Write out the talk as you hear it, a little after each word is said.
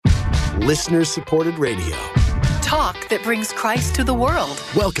listener-supported radio. Talk that brings Christ to the world.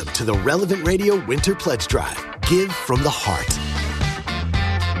 Welcome to the Relevant Radio Winter Pledge Drive. Give from the heart.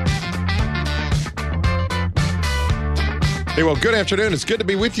 Hey, well, good afternoon. It's good to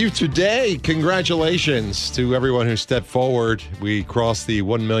be with you today. Congratulations to everyone who stepped forward. We crossed the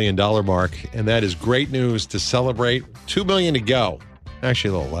 $1 million mark, and that is great news to celebrate. $2 million to go.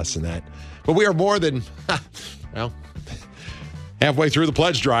 Actually, a little less than that. But we are more than, halfway through the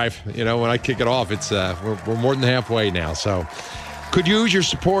pledge drive. You know, when I kick it off, it's we're more than halfway now. So could use your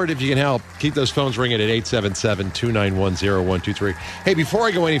support if you can help. Keep those phones ringing at 877-291-0123. Hey, before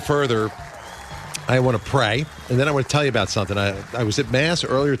I go any further, I want to pray, and then I want to tell you about something. I was at Mass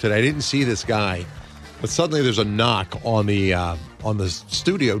earlier today. I didn't see this guy, but suddenly there's a knock on the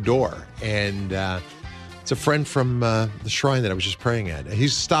studio door, and it's a friend from the shrine that I was just praying at.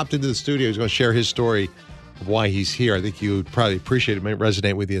 He's stopped into the studio. He's going to share his story of why he's here. I think you would probably appreciate it. It might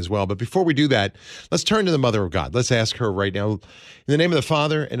resonate with you as well. But before we do that, let's turn to the Mother of God. Let's ask her right now. In the name of the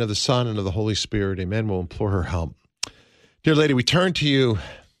Father, and of the Son, and of the Holy Spirit, amen. We'll implore her help. Dear Lady, we turn to you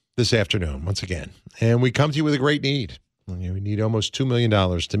this afternoon once again, and we come to you with a great need. We need almost $2 million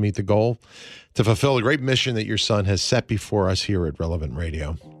to meet the goal, to fulfill the great mission that your Son has set before us here at Relevant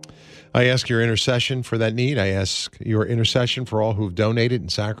Radio. I ask your intercession for that need. I ask your intercession for all who've donated and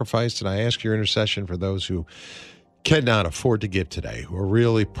sacrificed, and I ask your intercession for those who cannot afford to give today, who are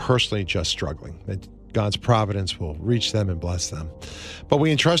really personally just struggling, that God's providence will reach them and bless them. But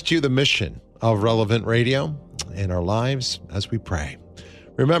we entrust to you the mission of Relevant Radio and our lives as we pray.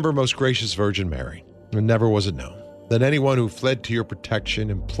 Remember, most gracious Virgin Mary, and never was it known that anyone who fled to your protection,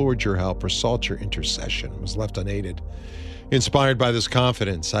 implored your help, or sought your intercession was left unaided. Inspired by this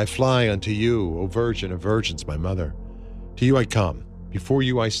confidence, I fly unto you, O Virgin of Virgins, my Mother. To you I come, before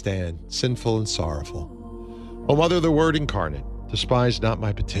you I stand, sinful and sorrowful. O Mother of the Word incarnate, despise not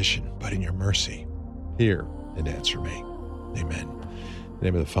my petition, but in your mercy, hear and answer me. Amen. In the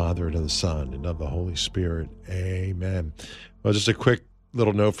name of the Father, and of the Son, and of the Holy Spirit. Amen. Well, just a quick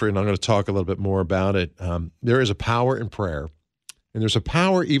little note for you, and I'm going to talk a little bit more about it. There is a power in prayer, and there's a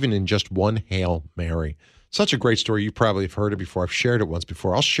power even in just one Hail Mary. Such a great story. You probably have heard it before. I've shared it once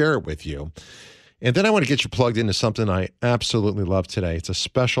before. I'll share it with you. And then I want to get you plugged into something I absolutely love today. It's a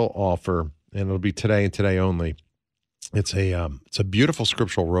special offer, and it'll be today and today only. It's a beautiful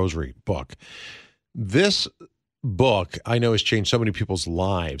scriptural rosary book. This book, I know, has changed so many people's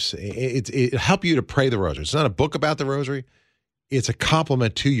lives. It helps you to pray the rosary. It's not a book about the rosary. It's a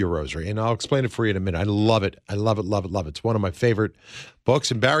compliment to your rosary, and I'll explain it for you in a minute. I love it. I love it, love it, love it. It's one of my favorite books.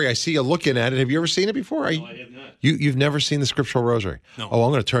 And Barry, I see you looking at it. Have you ever seen it before? No, I have not. You've never seen the scriptural rosary? No. Oh,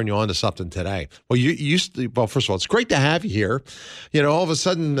 I'm going to turn you on to something today. Well, well, first of all, it's great to have you here. You know, all of a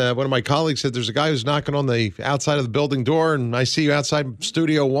sudden, one of my colleagues said there's a guy who's knocking on the outside of the building door, and I see you outside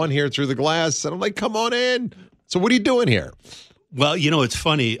Studio One here through the glass, and I'm like, come on in. So what are you doing here? Well, you know, it's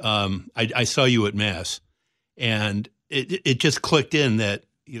funny. I saw you at Mass, and it just clicked in that,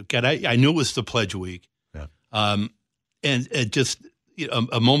 God, I knew it was the pledge week. Yeah. And it just,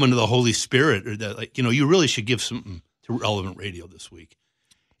 a moment of the Holy Spirit, or that, like, you really should give something to Relevant Radio this week.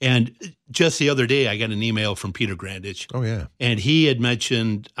 And just the other day, I got an email from Peter Grandich. Oh, yeah. And he had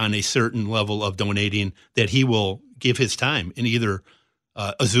mentioned on a certain level of donating that he will give his time in either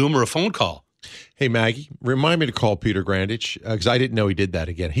a Zoom or a phone call. Hey, Maggie, remind me to call Peter Grandich, because I didn't know he did that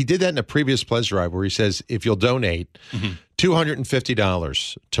again. He did that in a previous pledge drive where he says, if you'll donate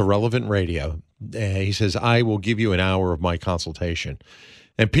 $250 to Relevant Radio, he says, I will give you an hour of my consultation.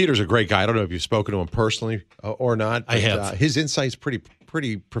 And Peter's a great guy. I don't know if you've spoken to him personally or not. I have. His insight's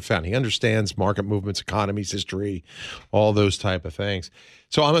pretty profound. He understands market movements, economies, history, all those type of things.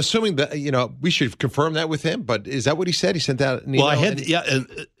 So I'm assuming that, we should confirm that with him, but is that what he said? He sent out an email? Well,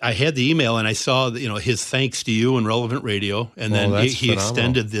 I had the email, and I saw, his thanks to you and Relevant Radio, and then he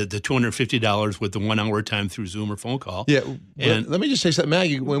extended the $250 with the 1 hour time through Zoom or phone call. Yeah, and let me just say something,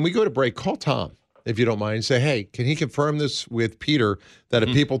 Maggie, when we go to break, call Tom, if you don't mind, and say, hey, can he confirm this with Peter, that if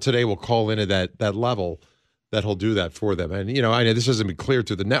people today will call in at that level, that he'll do that for them. And, I know this hasn't been clear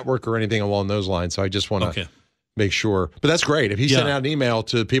through the network or anything along those lines, so I just want to make sure. But that's great. If he sent out an email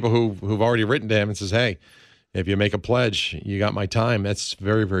to people who've already written to him and says, hey, if you make a pledge, you got my time, that's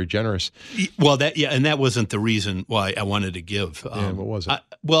very, very generous. Well, and that wasn't the reason why I wanted to give. What was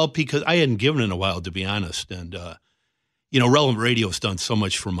it? Because I hadn't given in a while, to be honest. And, Relevant Radio has done so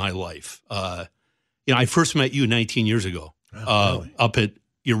much for my life. I first met you 19 years ago really? Up at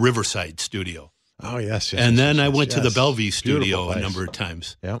your Riverside studio. Oh, yes. And then I went to the Bellevue studio a number of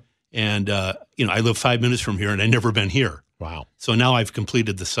times. Yeah. And, I live 5 minutes from here, and I've never been here. Wow. So now I've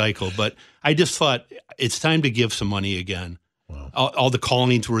completed the cycle. But I just thought it's time to give some money again. Wow. All the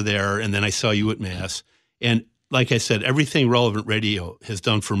callings were there, and then I saw you at Mass. And like I said, everything Relevant Radio has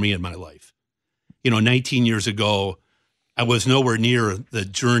done for me in my life. 19 years ago, I was nowhere near the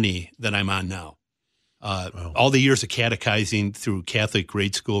journey that I'm on now. Wow. All the years of catechizing through Catholic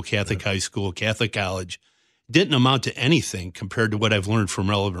grade school, Catholic high school, Catholic college didn't amount to anything compared to what I've learned from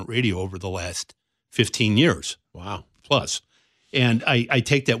Relevant Radio over the last 15 years. Wow. Plus. And I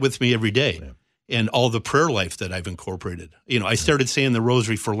take that with me every day. Yeah. And all the prayer life that I've incorporated. I started saying the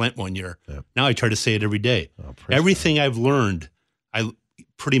rosary for Lent one year. Yeah. Now I try to say it every day. Oh, praise Everything I've learned, I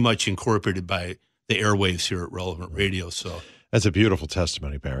pretty much incorporated by the airwaves here at Relevant Radio. So That's a beautiful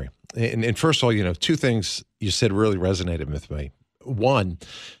testimony, Barry. And first of all, two things you said really resonated with me. One,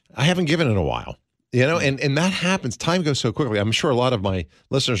 I haven't given in a while. And that happens. Time goes so quickly. I'm sure a lot of my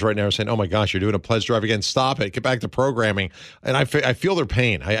listeners right now are saying, oh, my gosh, you're doing a pledge drive again. Stop it. Get back to programming. And I feel their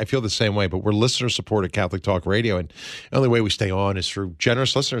pain. I feel the same way. But we're listener-supported Catholic Talk Radio. And the only way we stay on is through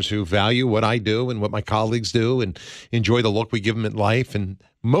generous listeners who value what I do and what my colleagues do and enjoy the look we give them in life. And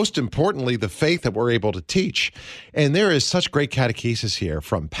most importantly, the faith that we're able to teach. And there is such great catechesis here,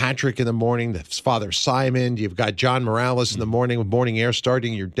 from Patrick in the morning to Father Simon. You've got John Morales in the morning with Morning Air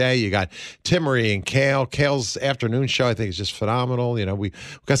starting your day. You got Timmery and Kale. Kale's afternoon show, I think, is just phenomenal. We've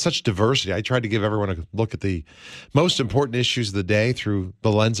got such diversity. I tried to give everyone a look at the most important issues of the day through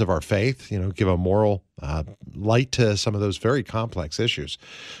the lens of our faith, give a moral light to some of those very complex issues.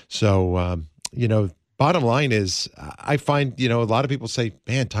 So, bottom line is, I find, a lot of people say,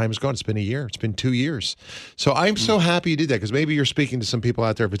 man, time is gone. It's been a year. It's been 2 years. So I'm so happy you did that, because maybe you're speaking to some people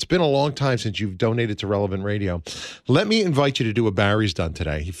out there. If it's been a long time since you've donated to Relevant Radio, let me invite you to do what Barry's done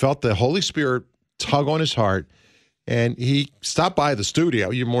today. He felt the Holy Spirit tug on his heart, and he stopped by the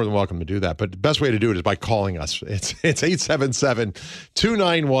studio. You're more than welcome to do that. But the best way to do it is by calling us. It's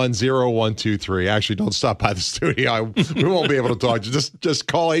 877-291-0123. Actually, don't stop by the studio. We won't be able to talk. Just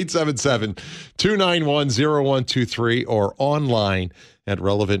call 877-291-0123 or online at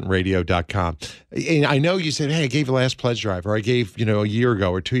relevantradio.com. And I know you said, hey, I gave the last pledge drive, or I gave, a year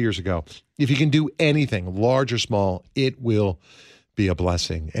ago or 2 years ago. If you can do anything, large or small, it will be a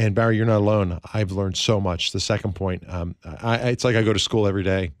blessing. And Barry, you're not alone. I've learned so much. The second point, it's like I go to school every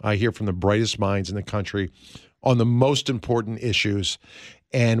day. I hear from the brightest minds in the country on the most important issues.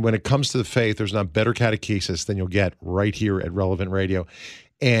 And when it comes to the faith, there's not better catechesis than you'll get right here at Relevant Radio.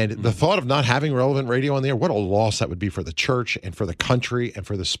 And the thought of not having Relevant Radio on there, what a loss that would be for the church and for the country and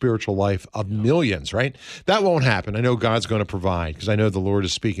for the spiritual life of millions, right? That won't happen. I know God's going to provide, because I know the Lord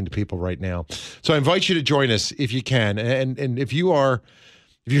is speaking to people right now. So I invite you to join us if you can. And if you're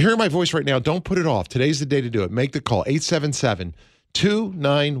hearing my voice right now, don't put it off. Today's the day to do it. Make the call,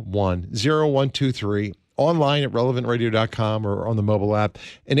 877-291-0123. Online at relevantradio.com or on the mobile app.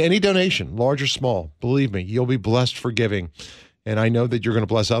 And any donation, large or small, believe me, you'll be blessed for giving. And I know that you're going to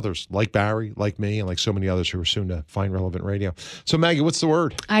bless others, like Barry, like me, and like so many others who are soon to find Relevant Radio. So, Maggie, what's the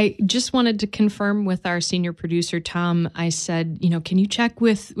word? I just wanted to confirm with our senior producer, Tom. I said, can you check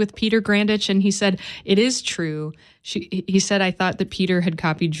with Peter Grandich? And he said, it is true. He said, I thought that Peter had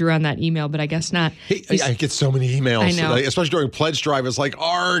copied Drew on that email, but I guess not. I get so many emails. I know. Especially during pledge drive. It's like,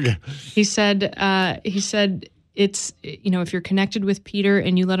 arg. He said, it's, if you're connected with Peter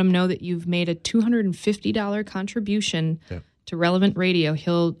and you let him know that you've made a $250 contribution to Relevant Radio,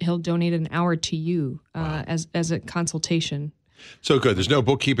 he'll donate an hour to you as a consultation. So good. There's no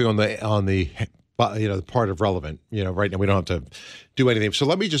bookkeeping on the part of Relevant. Right now we don't have to do anything. So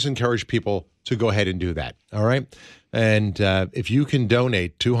let me just encourage people to go ahead and do that. All right. And if you can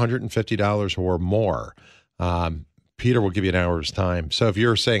donate $250 or more, Peter will give you an hour's time. So if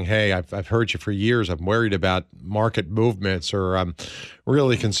you're saying, hey, I've heard you for years, I'm worried about market movements, or I'm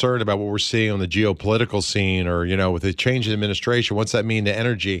really concerned about what we're seeing on the geopolitical scene, or, with the change in administration, what's that mean to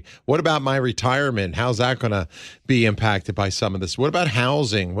energy? What about my retirement? How's that going to be impacted by some of this? What about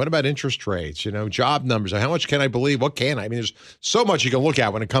housing? What about interest rates? Job numbers? How much can I believe? What can I? There's so much you can look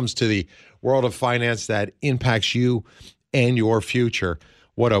at when it comes to the world of finance that impacts you and your future.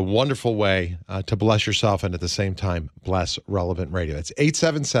 What a wonderful way to bless yourself and at the same time bless Relevant Radio. That's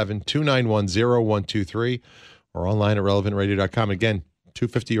 877-291-0123 or online at relevantradio.com. Again,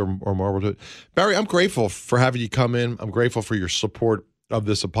 $250 or more. We'll do it. Barry, I'm grateful for having you come in. I'm grateful for your support of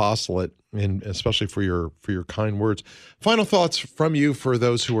this apostolate, and especially for your kind words. Final thoughts from you for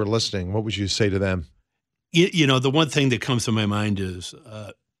those who are listening. What would you say to them? The one thing that comes to my mind is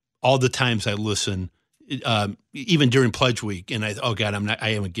all the times I listen, even during Pledge Week, and I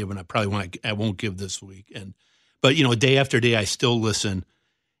haven't given. I won't give this week. But day after day, I still listen,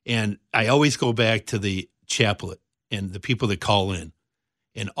 and I always go back to the chaplet and the people that call in,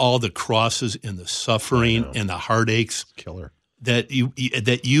 and all the crosses and the suffering and the heartaches. Killer. that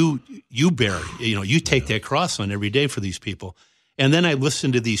you bear. You take that cross on every day for these people. And then I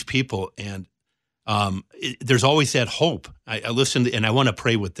listen to these people, and there's always that hope. I listen to, and I want to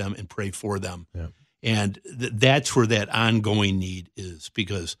pray with them and pray for them. Yeah. And that's where that ongoing need is,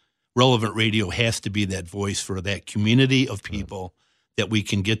 because Relevant Radio has to be that voice for that community of people that we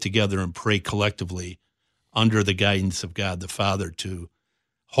can get together and pray collectively under the guidance of God the Father to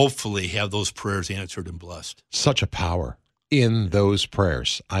hopefully have those prayers answered and blessed. Such a power in those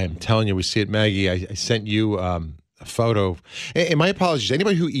prayers. I am telling you, we see it, Maggie. I sent you a photo. And my apologies.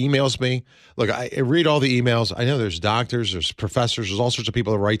 Anybody who emails me, look, I read all the emails. I know there's doctors, there's professors, there's all sorts of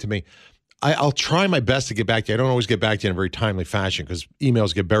people that write to me. I'll try my best to get back to you. I don't always get back to you in a very timely fashion because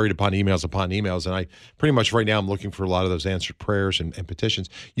emails get buried upon emails. And I pretty much right now I'm looking for a lot of those answered prayers and petitions.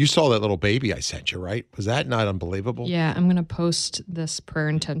 You saw that little baby I sent you, right? Was that not unbelievable? Yeah, I'm going to post this prayer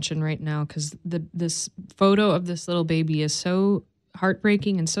intention right now because this photo of this little baby is so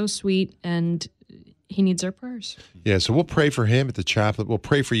heartbreaking and so sweet, and he needs our prayers. Yeah, so we'll pray for him at the chaplet. We'll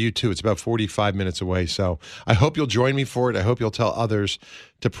pray for you, too. It's about 45 minutes away, so I hope you'll join me for it. I hope you'll tell others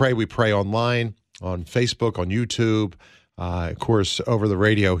to pray. We pray online, on Facebook, on YouTube, of course, over the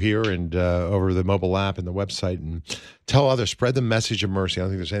radio here and over the mobile app and the website. And tell others, spread the message of mercy. I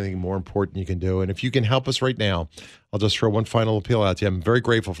don't think there's anything more important you can do. And if you can help us right now, I'll just throw one final appeal out to you. I'm very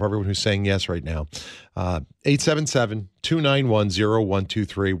grateful for everyone who's saying yes right now.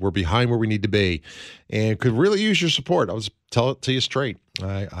 877-291-0123. We're behind where we need to be and could really use your support. I'll just tell it to you straight.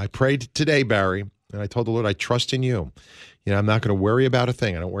 I prayed today, Barry, and I told the Lord, I trust in you. I'm not going to worry about a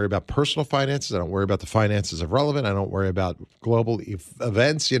thing. I don't worry about personal finances. I don't worry about the finances of Relevant. I don't worry about global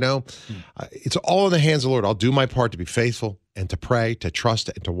events, It's all in the hands of the Lord. I'll do my part to be faithful and to pray, to trust,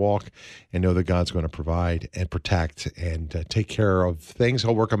 and to walk, and know that God's going to provide and protect and take care of things.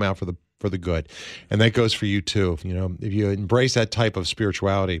 He'll work them out for the good. And that goes for you too. If you embrace that type of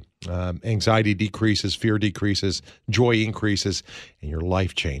spirituality, anxiety decreases, fear decreases, joy increases, and your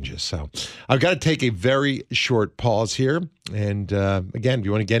life changes. So I've got to take a very short pause here. And again, if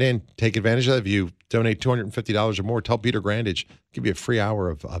you want to get in, take advantage of that. If you donate $250 or more, tell Peter Grandage, give you a free hour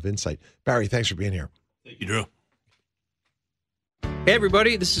of insight. Barry, thanks for being here. Thank you, Drew. Hey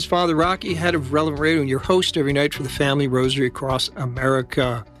everybody, this is Father Rocky, head of Relevant Radio, and your host every night for the Family Rosary across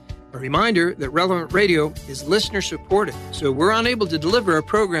America. A reminder that Relevant Radio is listener-supported, so we're unable to deliver our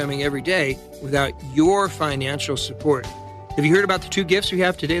programming every day without your financial support. Have you heard about the two gifts we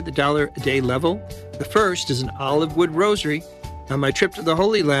have today at the $1-a-day level? The first is an olive wood rosary. On my trip to the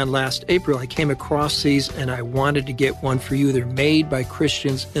Holy Land last April, I came across these, and I wanted to get one for you. They're made by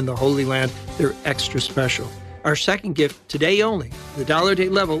Christians in the Holy Land. They're extra special. Our second gift, today only, the $1-a-day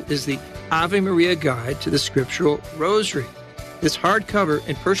level, is the Ave Maria Guide to the Scriptural Rosary. This hardcover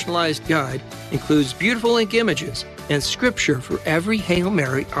and personalized guide includes beautiful ink images and scripture for every Hail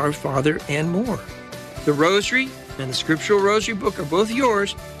Mary, Our Father, and more. The Rosary and the Scriptural Rosary book are both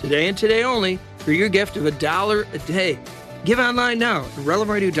yours, today and today only, for your gift of $1 a day. Give online now at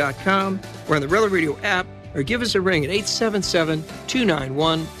relevantradio.com or on the Relevant Radio app, or give us a ring at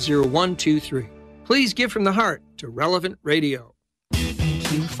 877-291-0123. Please give from the heart to Relevant Radio.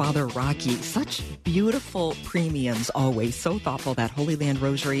 Thank you, Father Rocky. Such beautiful premiums always. So thoughtful, that Holy Land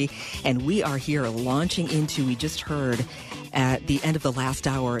Rosary. And we are here launching into, we just heard at the end of the last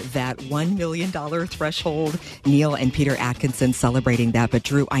hour, that $1 million threshold. Neil and Peter Atkinson celebrating that. But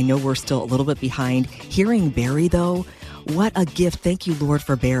Drew, I know we're still a little bit behind. Hearing Barry, though, what a gift. Thank you, Lord,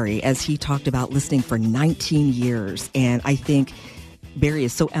 for Barry, as he talked about listening for 19 years. And I think Barry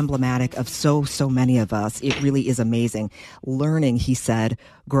is so emblematic of so many of us. It really is amazing. Learning, he said,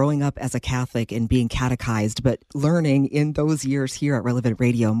 growing up as a Catholic and being catechized, but learning in those years here at Relevant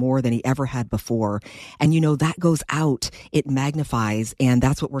Radio more than he ever had before. And, that goes out. It magnifies. And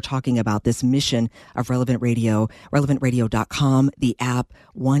that's what we're talking about, this mission of Relevant Radio, relevantradio.com, the app,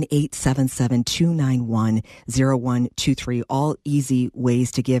 1-877-291-0123, all easy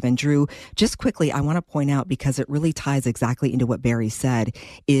ways to give. And Drew, just quickly, I want to point out, because it really ties exactly into what Barry said,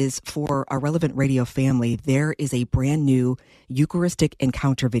 is for our Relevant Radio family, there is a brand new Eucharistic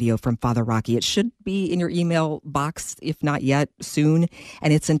encounter video from Father Rocky. It should be in your email box, if not yet, soon.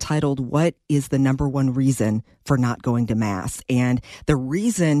 And it's entitled, What is the Number One Reason for Not Going to Mass? And the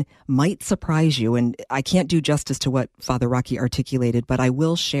reason might surprise you. And I can't do justice to what Father Rocky articulated, but I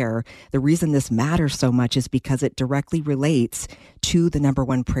will share the reason this matters so much is because it directly relates to the number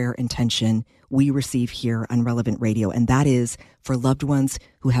one prayer intention we receive here on Relevant Radio, and that is for loved ones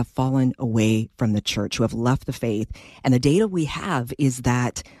who have fallen away from the church, who have left the faith. And the data we have is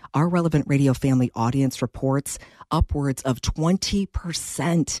that our Relevant Radio family audience reports upwards of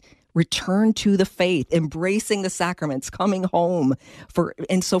 20% return to the faith, embracing the sacraments, coming home.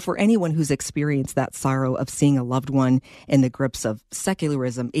 So for anyone who's experienced that sorrow of seeing a loved one in the grips of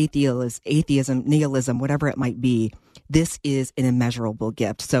secularism, atheism, nihilism, whatever it might be, this is an immeasurable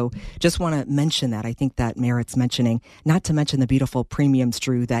gift. So just want to mention that. I think that merits mentioning, not to mention the beautiful premiums,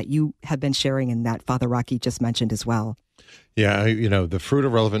 Drew, that you have been sharing and that Father Rocky just mentioned as well. Yeah, the fruit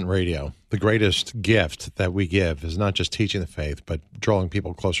of relevant radio, the greatest gift that we give is not just teaching the faith, but drawing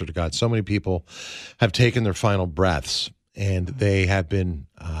people closer to God. So many people have taken their final breaths, and they have been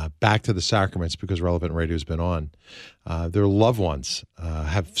back to the sacraments because relevant radio has been on. Their loved ones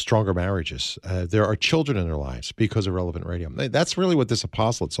have stronger marriages. There are children in their lives because of relevant radio. That's really what this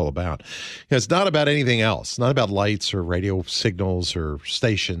apostolate's all about. It's not about anything else. It's not about lights or radio signals or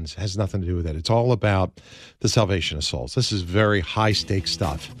stations. It has nothing to do with that. It's all about the salvation of souls. This is very high-stakes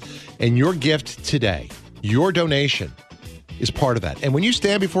stuff. And your gift today, your donation, is part of that. And when you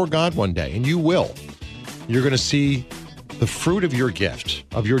stand before God one day, and you will, you're going to see the fruit of your gift,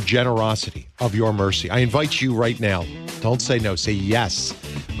 of your generosity, of your mercy. I invite you right now. Don't say no. Say yes.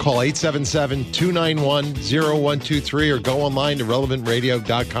 Call 877-291-0123 or go online to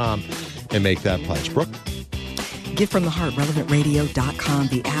relevantradio.com and make that pledge. Brooke? Give from the heart, relevantradio.com,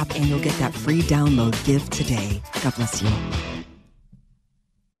 the app, and you'll get that free download. Give today. God bless you.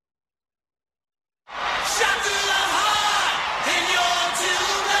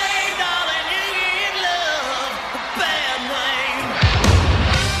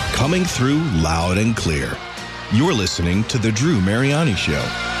 Coming through loud and clear. You're listening to The Drew Mariani Show.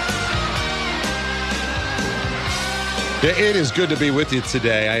 Yeah, it is good to be with you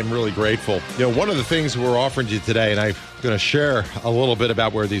today. I am really grateful. One of the things we're offering you today, and I'm going to share a little bit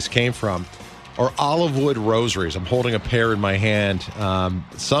about where these came from, are olive wood rosaries. I'm holding a pair in my hand.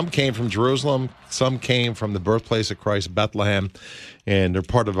 Some came from Jerusalem. Some came from the birthplace of Christ, Bethlehem. And they're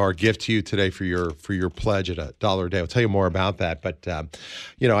part of our gift to you today for your pledge at $1 a day. I'll tell you more about that. But,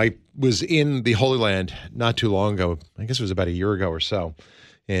 I was in the Holy Land not too long ago. I guess it was about a year ago or so,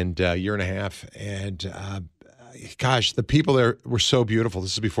 and a year and a half. And, gosh, the people there were so beautiful.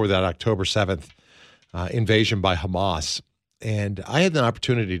 This is before that October 7th invasion by Hamas. And I had an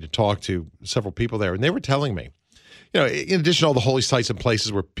opportunity to talk to several people there, and they were telling me, in addition to all the holy sites and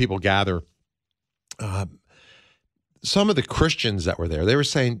places where people gather, some of the Christians that were there, they were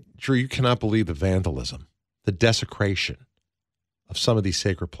saying, Drew, you cannot believe the vandalism, the desecration of some of these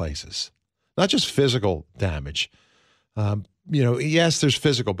sacred places. Not just physical damage. Yes, there's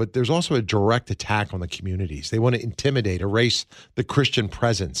physical, but there's also a direct attack on the communities. They want to intimidate, erase the Christian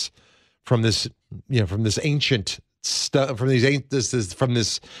presence from this, from this ancient stuff, from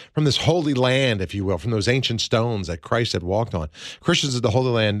this holy land, if you will, from those ancient stones that Christ had walked on. Christians of the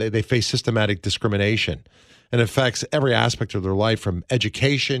Holy Land, they face systematic discrimination. And affects every aspect of their life, from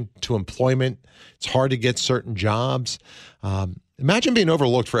education to employment. It's hard to get certain jobs. Imagine being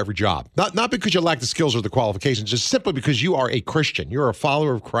overlooked for every job. Not because you lack the skills or the qualifications, just simply because you are a Christian. You're a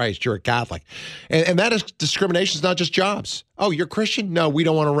follower of Christ. You're a Catholic. And that is discrimination is not just jobs. Oh, you're Christian? No, we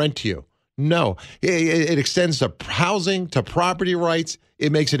don't want to rent to you. No. It extends to housing, to property rights.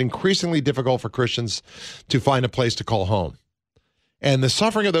 It makes it increasingly difficult for Christians to find a place to call home. And the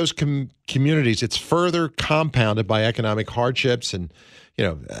suffering of those communities, it's further compounded by economic hardships and,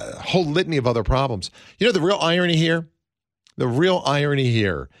 a whole litany of other problems. The real irony here? The real irony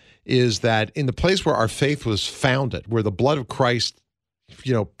here is that in the place where our faith was founded, where the blood of Christ,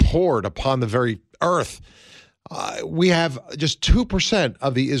 poured upon the very earth, we have just 2%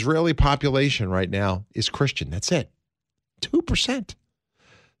 of the Israeli population right now is Christian. That's it. 2%.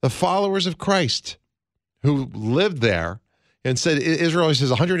 The followers of Christ who lived there. And said Israel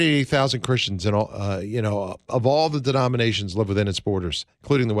says 188,000 Christians and of all the denominations live within its borders,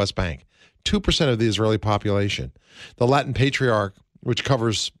 including the West Bank. 2% of the Israeli population. The Latin Patriarch, which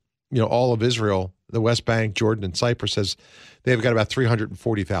covers all of Israel, the West Bank, Jordan, and Cyprus, says they've got about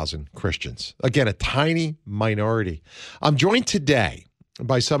 340,000 Christians. Again, a tiny minority. I'm joined today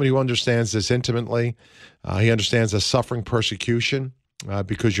by somebody who understands this intimately. He understands the suffering, persecution.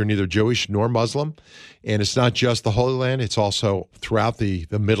 Because you're neither Jewish nor Muslim. And it's not just the Holy Land. It's also throughout the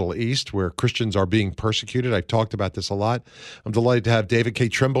Middle East where Christians are being persecuted. I've talked about this a lot. I'm delighted to have David K.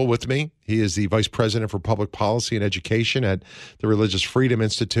 Trimble with me. He is the Vice President for Public Policy and Education at the Religious Freedom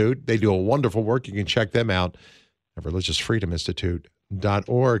Institute. They do a wonderful work. You can check them out at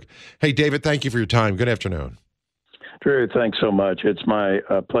religiousfreedominstitute.org. Hey, David, thank you for your time. Good afternoon. Drew, thanks so much. It's my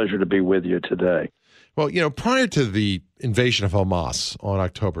pleasure to be with you today. Well, prior to the invasion of Hamas on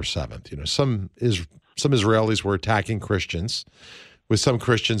October 7th, some Israelis were attacking Christians with some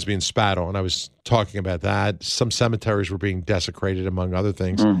Christians being spat on. I was talking about that. Some cemeteries were being desecrated, among other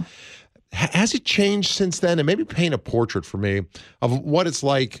things. Has it changed since then? And maybe paint a portrait for me of what it's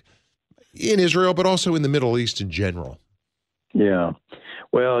like in Israel, but also in the Middle East in general. Yeah.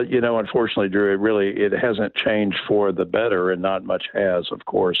 Well, unfortunately, Drew, it hasn't changed for the better, and not much has, of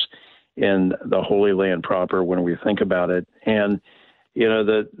course, in the Holy Land proper when we think about it. And,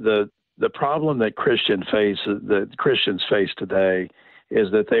 the problem that Christians face today is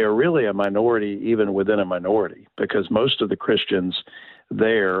that they are really a minority even within a minority, because most of the Christians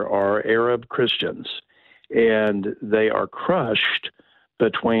there are Arab Christians, and they are crushed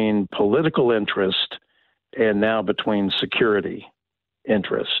between political interest and now between security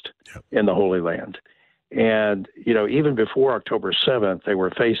interest in the Holy Land. And, even before October 7th, they were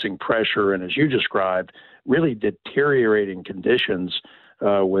facing pressure and, as you described, really deteriorating conditions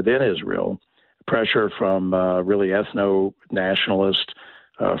within Israel, pressure from really ethno-nationalist,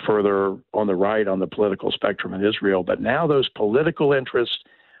 further on the right on the political spectrum in Israel. But now those political interests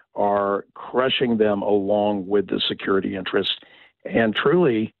are crushing them along with the security interests. And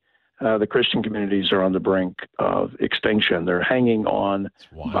truly, the Christian communities are on the brink of extinction. They're hanging on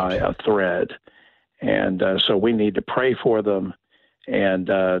by a thread. And so we need to pray for them and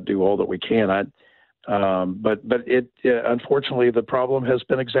do all that we can. But unfortunately, the problem has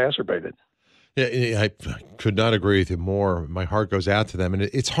been exacerbated. Yeah, I could not agree with you more. My heart goes out to them. And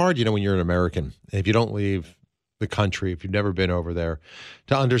it's hard, when you're an American, if you don't leave the country, if you've never been over there,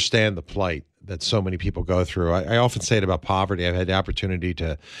 to understand the plight that so many people go through. I often say it about poverty. I've had the opportunity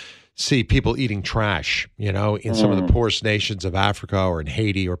to see people eating trash, in some of the poorest nations of Africa or in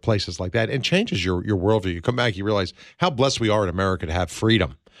Haiti or places like that. And changes your worldview. You come back, you realize how blessed we are in America to have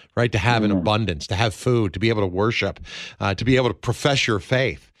freedom, right? To have an abundance, to have food, to be able to worship, to be able to profess your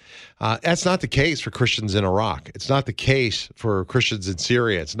faith. That's not the case for Christians in Iraq. It's not the case for Christians in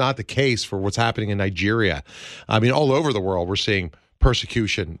Syria. It's not the case for what's happening in Nigeria. I mean, all over the world, we're seeing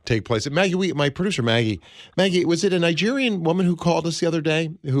persecution take place. And Maggie, my producer Maggie, was it a Nigerian woman who called us the other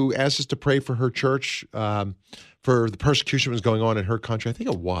day who asked us to pray for her church for the persecution that was going on in her country? I think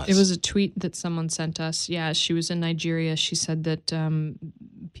it was. It was a tweet that someone sent us. Yeah, she was in Nigeria. She said that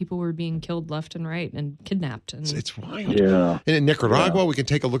people were being killed left and right and kidnapped. And it's wild. Yeah. And in Nicaragua, we can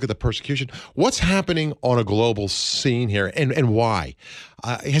take a look at the persecution. What's happening on a global scene here, and why?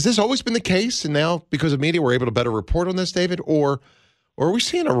 Has this always been the case, and now because of media we're able to better report on this, David? Or are we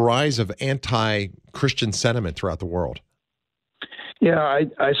seeing a rise of anti-Christian sentiment throughout the world? Yeah,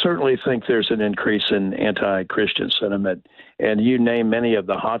 I certainly think there's an increase in anti-Christian sentiment, and you name many of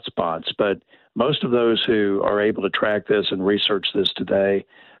the hot spots, but most of those who are able to track this and research this today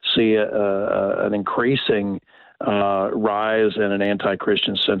see an increasing rise in an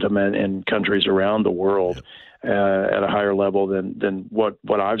anti-Christian sentiment in countries around the world at a higher level than what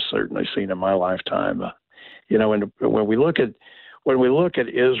I've certainly seen in my lifetime. And when we look at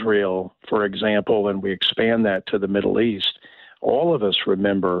Israel, for example, and we expand that to the Middle East, all of us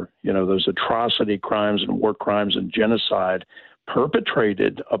remember, those atrocity crimes and war crimes and genocide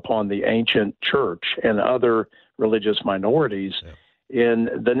perpetrated upon the ancient church and other religious minorities in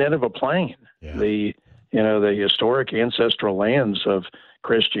the Nineveh Plain, the historic ancestral lands of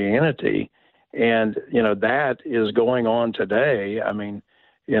Christianity. And, that is going on today. I mean,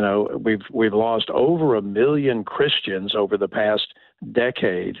 we've lost over 1 million Christians over the past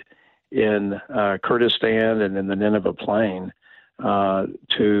decade in Kurdistan and in the Nineveh Plain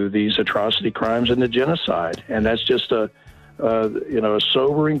to these atrocity crimes and the genocide. And that's just a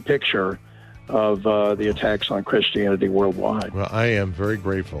sobering picture of the attacks on Christianity worldwide. Well, I am very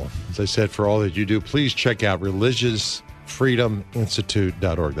grateful, as I said, for all that you do. Please check out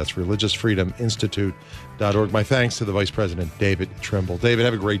religiousfreedominstitute.org. That's religiousfreedominstitute.org. My thanks to the Vice President, David Trimble. David,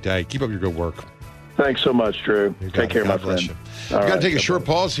 have a great day. Keep up your good work. Thanks so much, Drew. Take care, my friend. We've got to take a short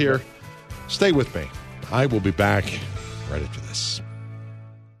pause here. Stay with me. I will be back right after this.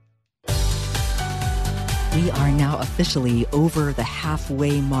 We are now officially over the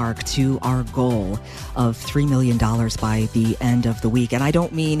halfway mark to our goal of $3 million by the end of the week. And I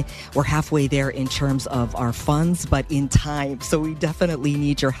don't mean we're halfway there in terms of our funds, but in time. So we definitely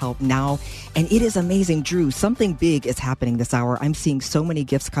need your help now. And it is amazing, Drew, something big is happening this hour. I'm seeing so many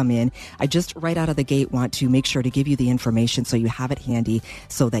gifts come in. I just right out of the gate want to make sure to give you the information so you have it handy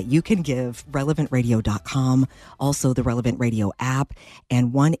so that you can give relevantradio.com, also the Relevant Radio app,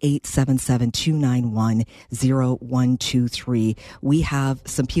 and 1-877-291-0123. We have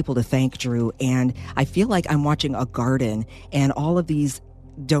some people to thank, Drew, and I feel like I'm watching a garden, and all of these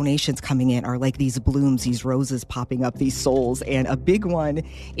donations coming in are like these blooms, these roses popping up, these souls. And a big one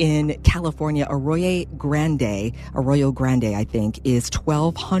in California, Arroyo Grande, I think, is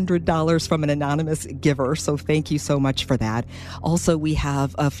 $1,200 from an anonymous giver. So thank you so much for that. Also, we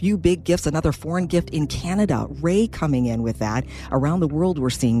have a few big gifts, another foreign gift in Canada, Ray coming in with that. Around the world, we're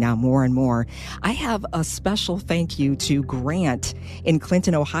seeing now more and more. I have a special thank you to Grant in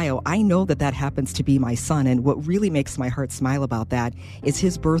Clinton, Ohio. I know that happens to be my son, and what really makes my heart smile about that is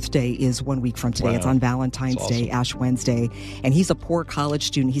his birthday is 1 week from today. Wow. It's on Valentine's Day, Ash Wednesday, and he's a poor college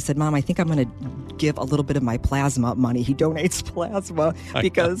student. He said, Mom, I think I'm going to give a little bit of my plasma money. He donates plasma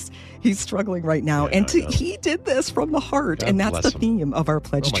because he's struggling right now. Yeah, and he did this from the heart, God, and that's the theme of our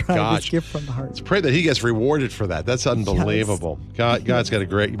Pledge Drive, is Give from the Heart. Let's pray that he gets rewarded for that. That's unbelievable. Yes. God's got a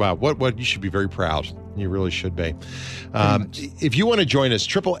great, wow, what you should be very proud. You really should be. If you want to join us,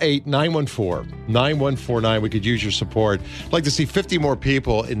 888-914-9149. We could use your support. I'd like to see 50 more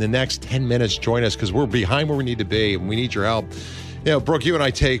people in the next 10 minutes join us because we're behind where we need to be and we need your help. You know, Brooke, you and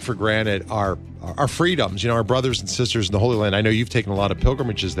I take for granted our freedoms, our brothers and sisters in the Holy Land. I know you've taken a lot of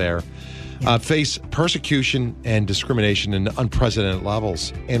pilgrimages there. Face persecution and discrimination in unprecedented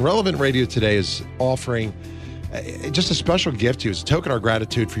levels. And Relevant Radio today is offering just a special gift to you as a token of our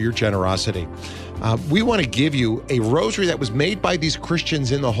gratitude for your generosity. We want to give you a rosary that was made by these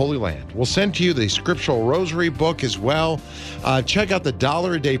Christians in the Holy Land. We'll send to you the scriptural rosary book as well. Check out the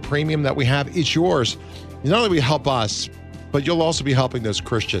 $1 a day premium that we have. It's yours. Not only will you help us, but you'll also be helping those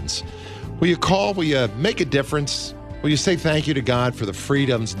Christians. Will you call? Will you make a difference? Will you say thank you to God for the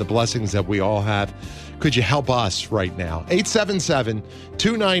freedoms and the blessings that we all have? Could you help us right now?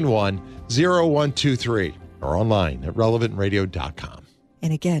 877-291-0123 or online at relevantradio.com.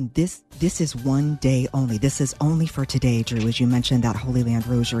 And again, this is one day only. This is only for today, Drew, as you mentioned, that Holy Land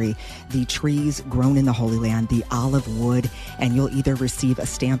Rosary, the trees grown in the Holy Land, the olive wood, and you'll either receive a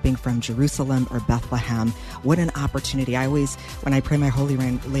stamping from Jerusalem or Bethlehem. What an opportunity. I always, when I pray my Holy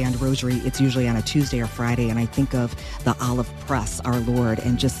Land Rosary, it's usually on a Tuesday or Friday, and I think of the olive press, our Lord,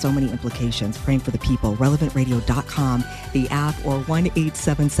 and just so many implications. Praying for the people. RelevantRadio.com, the app, or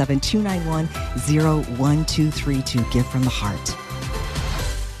 1-877-291-0123 to give from the heart.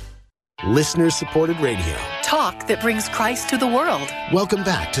 Listener-supported radio. Talk that brings Christ to the world. Welcome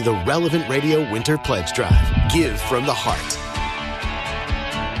back to the Relevant Radio Winter Pledge Drive. Give from the heart.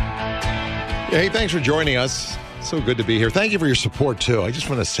 Hey, thanks for joining us. So good to be here. Thank you for your support, too. I just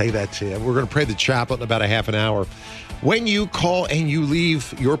want to say that to you. We're going to pray the chaplet in about a half an hour. When you call and you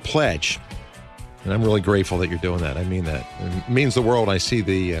leave your pledge, and I'm really grateful that you're doing that. I mean that. It means the world. I see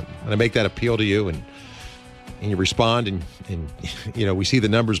when I make that appeal to you and you respond and we see the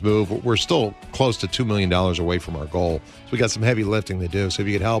numbers move. We're still close to $2 million away from our goal. So we got some heavy lifting to do. So if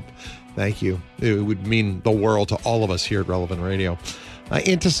you could help, thank you. It would mean the world to all of us here at Relevant Radio.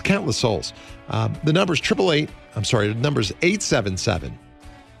 And to countless souls. The number's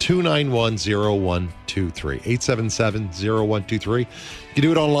 877-291-0123. 877-0123. You can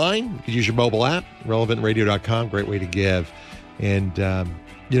do it online. You can use your mobile app, relevantradio.com. Great way to give. And,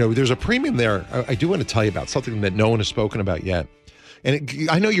 there's a premium there. I do want to tell you about something that no one has spoken about yet. And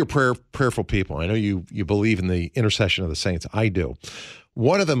I know you're prayerful people. I know you believe in the intercession of the saints. I do.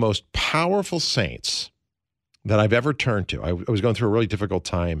 One of the most powerful saints that I've ever turned to, I was going through a really difficult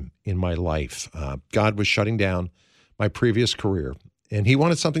time in my life. God was shutting down my previous career, and he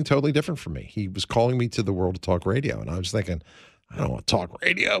wanted something totally different from me. He was calling me to the world to talk radio, and I was thinking, I don't want to talk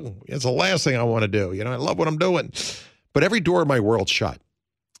radio. It's the last thing I want to do. I love what I'm doing. But every door in my world shut.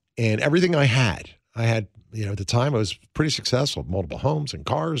 And everything I had, at the time I was pretty successful, multiple homes and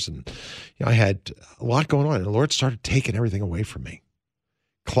cars, and I had a lot going on. And the Lord started taking everything away from me.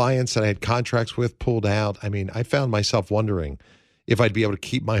 Clients that I had contracts with pulled out. I mean, I found myself wondering if I'd be able to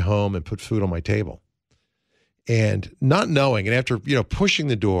keep my home and put food on my table. And not knowing, and after, pushing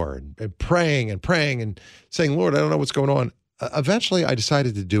the door and praying and saying, Lord, I don't know what's going on. Eventually I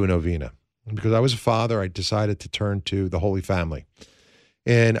decided to do a novena. And because I was a father, I decided to turn to the Holy Family.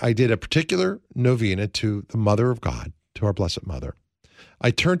 And I did a particular novena to the Mother of God, to our Blessed Mother.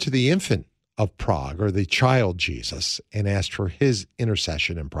 I turned to the infant of Prague, or the child Jesus, and asked for his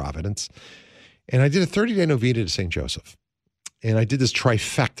intercession and providence. And I did a 30-day novena to St. Joseph. And I did this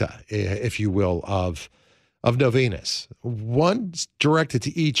trifecta, if you will, of novenas. One directed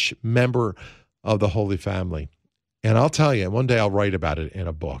to each member of the Holy Family. And I'll tell you, one day I'll write about it in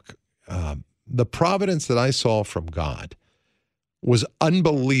a book. The providence that I saw from God was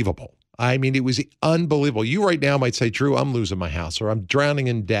unbelievable. I mean, it was unbelievable. You right now might say, Drew, I'm losing my house, or I'm drowning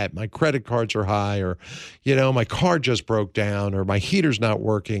in debt. My credit cards are high, or, my car just broke down, or my heater's not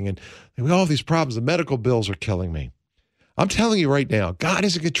working, and we all have these problems. The medical bills are killing me. I'm telling you right now, God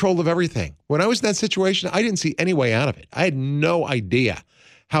is in control of everything. When I was in that situation, I didn't see any way out of it. I had no idea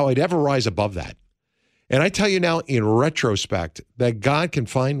how I'd ever rise above that. And I tell you now, in retrospect, that God can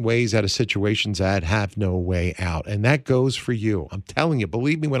find ways out of situations that have no way out. And that goes for you. I'm telling you,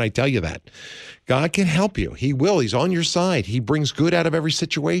 believe me when I tell you that. God can help you. He will. He's on your side. He brings good out of every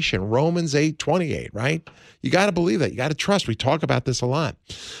situation. Romans 8:28, right? You got to believe that. You got to trust. We talk about this a lot.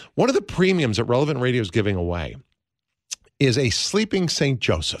 One of the premiums that Relevant Radio is giving away is a sleeping St.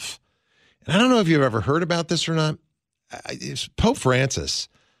 Joseph. And I don't know if you've ever heard about this or not. Pope Francis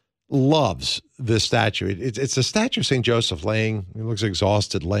loves this statue. It's a statue of St. Joseph laying, he looks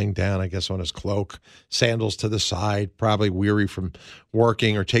exhausted, laying down, I guess, on his cloak, sandals to the side, probably weary from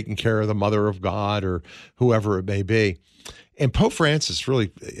working or taking care of the Mother of God or whoever it may be. And Pope Francis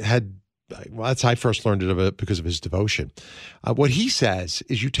really had, well, that's how I first learned of it because of his devotion. What he says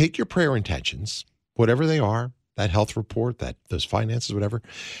is you take your prayer intentions, whatever they are, that health report, those finances, whatever,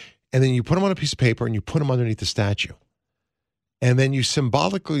 and then you put them on a piece of paper and you put them underneath the statue. And then you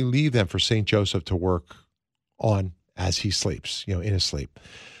symbolically leave them for St. Joseph to work on as he sleeps, in his sleep.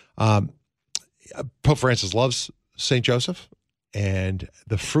 Pope Francis loves St. Joseph, and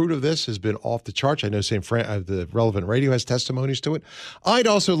the fruit of this has been off the charts. I know the Relevant Radio has testimonies to it. I'd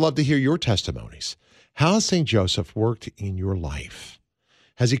also love to hear your testimonies. How has St. Joseph worked in your life?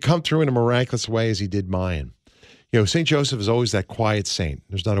 Has he come through in a miraculous way as he did mine? St. Joseph is always that quiet saint.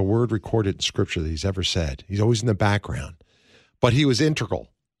 There's not a word recorded in Scripture that he's ever said. He's always in the background. But he was integral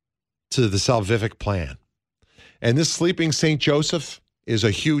to the salvific plan. And this sleeping St. Joseph is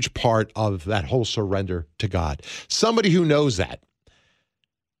a huge part of that whole surrender to God. Somebody who knows that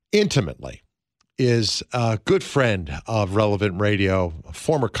intimately is a good friend of Relevant Radio, a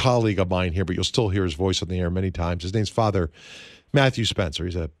former colleague of mine here, but you'll still hear his voice on the air many times. His name's Father Matthew Spencer.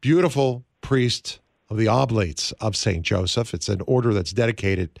 He's a beautiful priest of the Oblates of St. Joseph. It's an order that's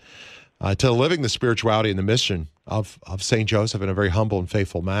dedicated to living the spirituality and the mission of St. Joseph in a very humble and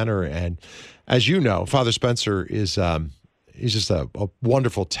faithful manner. And as you know, Father Spencer is he's just a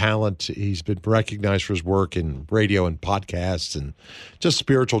wonderful talent. He's been recognized for his work in radio and podcasts and just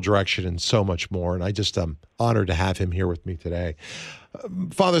spiritual direction and so much more. And I just am honored to have him here with me today.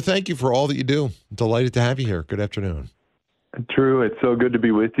 Father, thank you for all that you do. I'm delighted to have you here. Good afternoon. Drew, it's so good to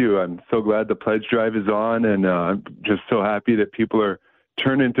be with you. I'm so glad the pledge drive is on, and I'm just so happy that people are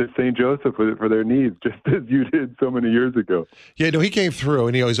turning to St. Joseph for their needs, just as you did so many years ago. Yeah, no, he came through,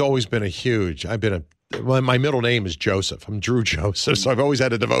 and he's always been my middle name is Joseph. I'm Drew Joseph, so I've always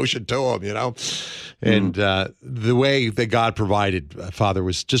had a devotion to him, And the way that God provided, Father,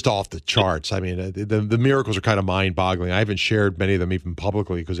 was just off the charts. I mean, the miracles are kind of mind-boggling. I haven't shared many of them even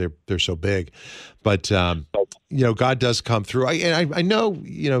publicly because they're so big. But, God does come through. I know,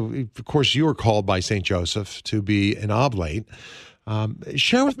 of course, you were called by St. Joseph to be an oblate.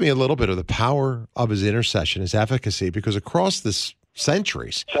 Share with me a little bit of the power of his intercession, his efficacy, because across this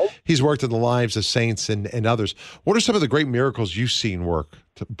centuries, he's worked in the lives of saints and others. What are some of the great miracles you've seen work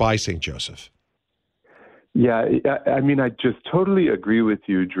by St. Joseph? Yeah, I mean, I just totally agree with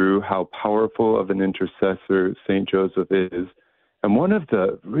you, Drew, how powerful of an intercessor St. Joseph is. And one of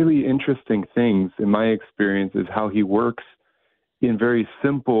the really interesting things in my experience is how he works in very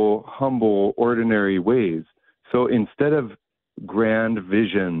simple, humble, ordinary ways. So instead of grand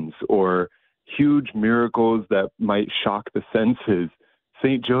visions or huge miracles that might shock the senses,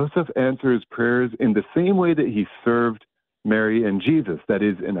 St. Joseph answers prayers in the same way that he served Mary and Jesus, that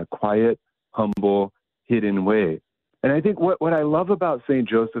is, in a quiet, humble, hidden way. And I think what I love about St.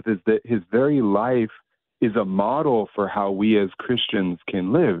 Joseph is that his very life is a model for how we as Christians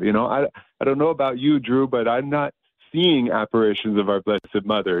can live. I don't know about you, Drew, but I'm not seeing apparitions of our Blessed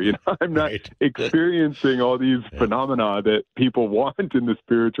Mother. I'm not experiencing all these phenomena that people want in the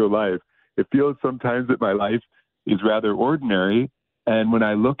spiritual life. It feels sometimes that my life is rather ordinary. And when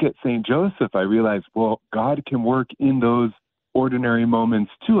I look at St. Joseph, I realize, well, God can work in those ordinary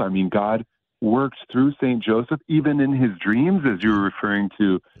moments too. I mean, God worked through St. Joseph, even in his dreams, as you were referring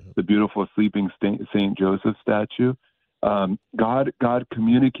to the beautiful sleeping St. Joseph statue. God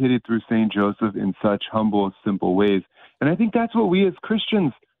communicated through St. Joseph in such humble, simple ways. And I think that's what we as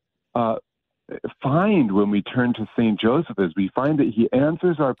Christians find when we turn to St. Joseph, is we find that he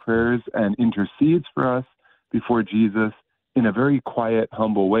answers our prayers and intercedes for us before Jesus in a very quiet,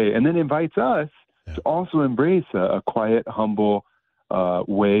 humble way, and then invites us to also embrace a quiet, humble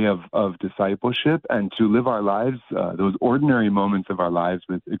way of discipleship and to live our lives, those ordinary moments of our lives,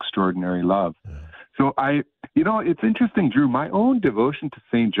 with extraordinary love. So it's interesting, Drew, my own devotion to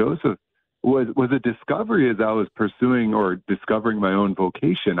St. Joseph was a discovery as I was pursuing or discovering my own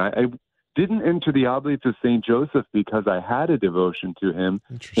vocation. I didn't enter the Oblates of St. Joseph because I had a devotion to him.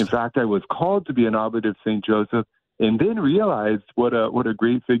 In fact, I was called to be an Oblate of St. Joseph and then realized what a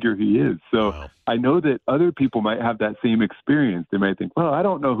great figure he is. So I know that other people might have that same experience. They might think, well, I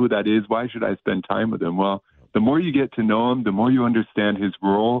don't know who that is. Why should I spend time with him? Well, the more you get to know him, the more you understand his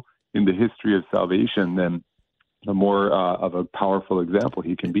role in the history of salvation, then the more of a powerful example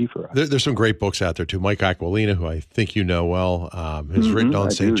he can be for us. There's some great books out there, too. Mike Aquilina, who I think you know well, has written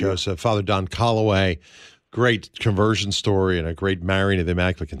on St. Joseph. Father Don Calloway, great conversion story and a great marrying of the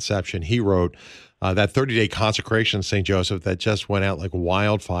Immaculate Conception. He wrote that 30-day consecration of St. Joseph that just went out like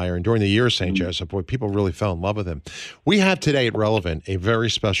wildfire. And during the year of St. Joseph, boy, people really fell in love with him. We have today at Relevant a very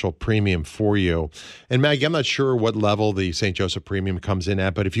special premium for you. And Maggie, I'm not sure what level the St. Joseph premium comes in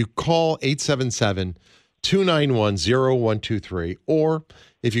at, but if you call 877-291-0123, or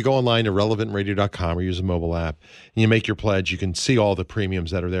if you go online to relevantradio.com or use a mobile app and you make your pledge, you can see all the premiums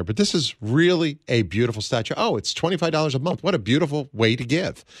that are there. But this is really a beautiful statue. Oh, it's $25 a month. What a beautiful way to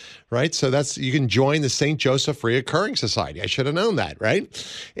give, right? So you can join the St. Joseph Reoccurring Society. I should have known that, right?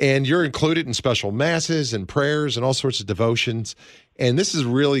 And you're included in special masses and prayers and all sorts of devotions. And this is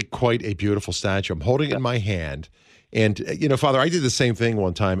really quite a beautiful statue. I'm holding it in my hand. And, Father, I did the same thing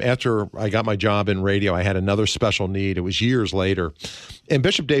one time. After I got my job in radio, I had another special need. It was years later. And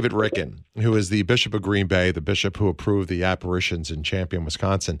Bishop David Ricken, who is the Bishop of Green Bay, the bishop who approved the apparitions in Champion,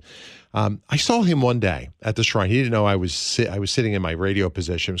 Wisconsin, I saw him one day at the shrine. He didn't know I was sitting in my radio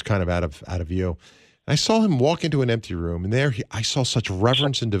position. It was kind of out of view. I saw him walk into an empty room, and there I saw such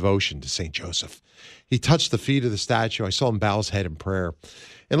reverence and devotion to St. Joseph. He touched the feet of the statue. I saw him bow his head in prayer.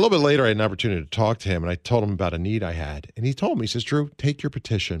 And a little bit later, I had an opportunity to talk to him, and I told him about a need I had. And he told me, he says, Drew, take your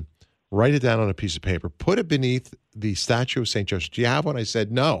petition, write it down on a piece of paper, put it beneath the statue of St. Joseph. Do you have one? I said,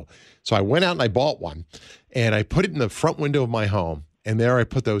 no. So I went out and I bought one, and I put it in the front window of my home. And there I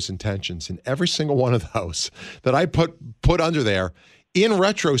put those intentions. And every single one of those that I put under there, in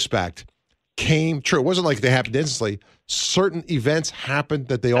retrospect, came true. It wasn't like they happened instantly. Certain events happened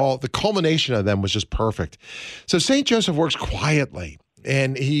that the culmination of them was just perfect. So St. Joseph works quietly,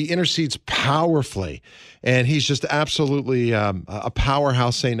 and he intercedes powerfully, and he's just absolutely a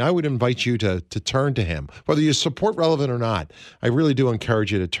powerhouse saint. I would invite you to turn to him, whether you support Relevant or not. I really do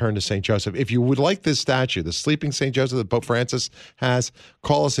encourage you to turn to St. Joseph. If you would like this statue, the sleeping St. Joseph that Pope Francis has,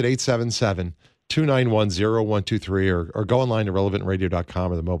 call us at 877-291-0123 or go online to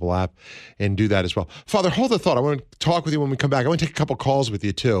relevantradio.com or the mobile app and do that as well. Father, hold the thought. I want to talk with you when we come back. I want to take a couple calls with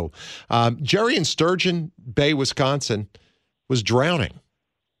you, too. Jerry in Sturgeon Bay, Wisconsin, was drowning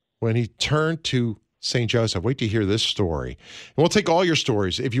when he turned to St. Joseph. Wait to hear this story. And we'll take all your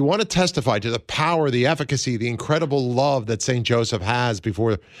stories. If you want to testify to the power, the efficacy, the incredible love that St. Joseph has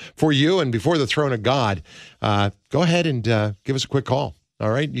for you and before the throne of God, go ahead and give us a quick call. All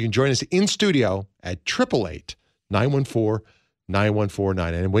right? You can join us in studio at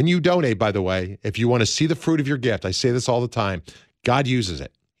 888-914-9149. And when you donate, by the way, if you want to see the fruit of your gift, I say this all the time, God uses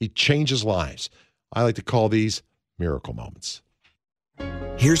it. He changes lives. I like to call these miracle moments.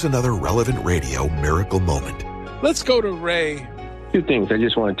 Here's another Relevant Radio miracle moment. Let's go to Ray. Two things. I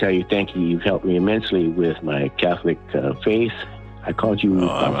just want to tell you thank you. You've helped me immensely with my Catholic faith. I called you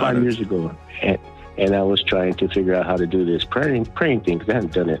about 5 years ago, and I was trying to figure out how to do this praying thing because I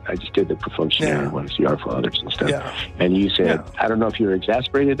hadn't done it. I just did the perfunctionary ones, the Our Fathers and stuff. Yeah. And you said, I don't know if you were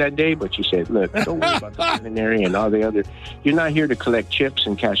exasperated that day, but you said, look, don't worry about the seminary and all the other. You're not here to collect chips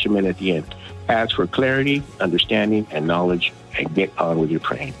and cash them in at the end. Ask for clarity, understanding, and knowledge, and get on with your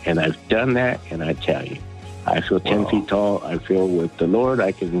praying. And I've done that, and I tell you, I feel 10 feet tall. I feel with the Lord,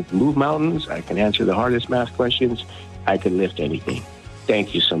 I can move mountains. I can answer the hardest math questions. I can lift anything.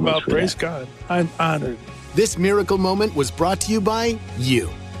 Thank you so much for praise that. God. I'm honored. This miracle moment was brought to you by you.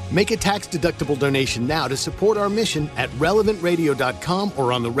 Make a tax-deductible donation now to support our mission at relevantradio.com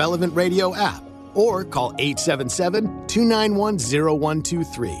or on the Relevant Radio app, or call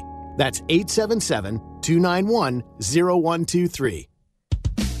 877-291-0123. That's 877-291-0123.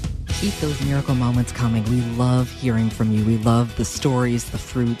 Keep those miracle moments coming. We love hearing from you. We love the stories, the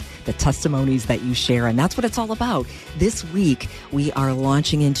fruit, the testimonies that you share, and that's what it's all about. This week, we are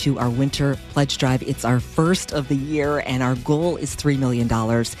launching into our winter pledge drive. It's our first of the year, and our goal is $3 million.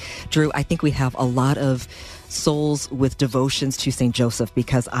 Drew, I think we have a lot of souls with devotions to St. Joseph,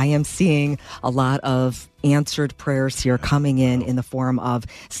 because I am seeing a lot of answered prayers here coming in the form of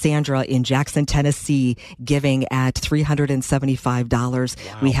Sandra in Jackson, Tennessee, giving at $375. Wow.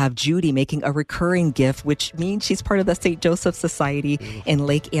 We have Judy making a recurring gift, which means she's part of the St. Joseph Society in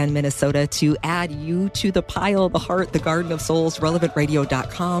Lake Ann, Minnesota, to add you to the pile, the heart, the garden of souls,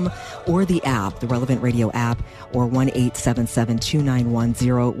 relevantradio.com, or the app, the Relevant Radio app, or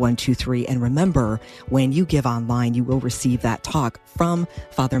 1-877-291-0123. And remember, when you give online, you will receive that talk from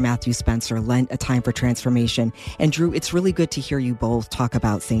Father Matthew Spencer, Lent, A Time for Transformation. And Drew, it's really good to hear you both talk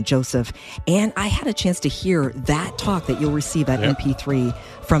about St. Joseph. And I had a chance to hear that talk that you'll receive at MP3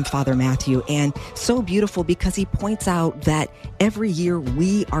 from Father Matthew. And so beautiful, because he points out that every year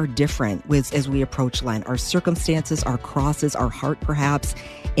we are different as we approach Lent. Our circumstances, our crosses, our heart perhaps,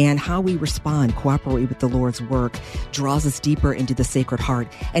 and how we respond, cooperate with the Lord's work, draws us deeper into the Sacred Heart.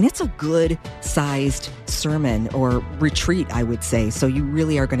 And it's a good-sized sermon or retreat, I would say. So you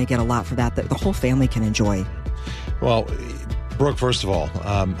really are going to get a lot for that the whole family can enjoy. Well, Brooke, first of all,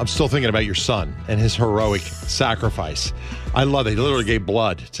 I'm still thinking about your son and his heroic sacrifice. I love it. He literally gave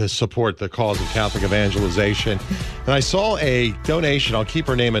blood to support the cause of Catholic evangelization. And I saw a donation, I'll keep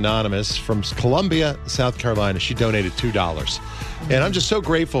her name anonymous, from Columbia, South Carolina. She donated $2. And I'm just so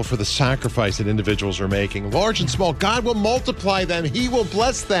grateful for the sacrifice that individuals are making, large and small. God will multiply them. He will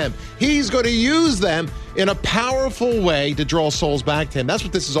bless them. He's going to use them in a powerful way to draw souls back to him. That's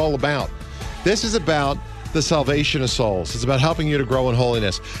what this is all about. This is about the salvation of souls. It's about helping you to grow in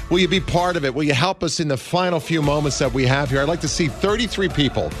holiness. Will you be part of it? Will you help us in the final few moments that we have here? I'd like to see 33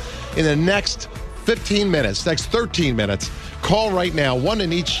 people in the next 15 minutes, next 13 minutes. Call right now, one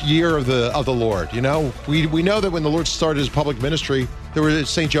in each year of the Lord. You know, we know that when the Lord started his public ministry,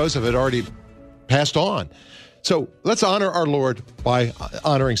 St. Joseph had already passed on. So let's honor our Lord by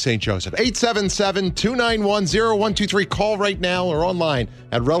honoring St. Joseph. 877-291-0123. Call right now or online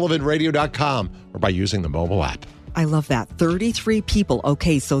at relevantradio.com or by using the mobile app. I love that. 33 people.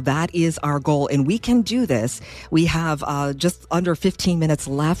 Okay, so that is our goal, and we can do this. We have just under 15 minutes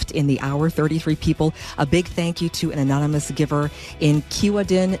left in the hour, 33 people. A big thank you to an anonymous giver in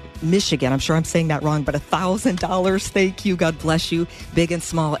Kewadin, Michigan. I'm sure I'm saying that wrong, but $1,000. Thank you. God bless you. Big and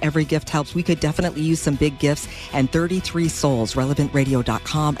small, every gift helps. We could definitely use some big gifts. And 33 souls,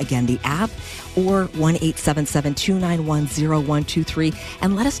 relevantradio.com. Again, the app, or 1-877-291-0123.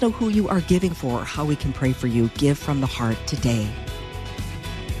 And let us know who you are giving for, or how we can pray for you. Give from the heart today.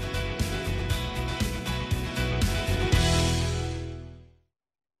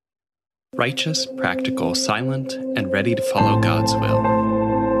 Righteous, practical, silent, and ready to follow God's will.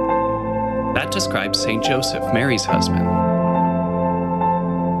 That describes St. Joseph, Mary's husband.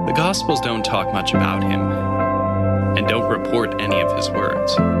 The Gospels don't talk much about him and don't report any of his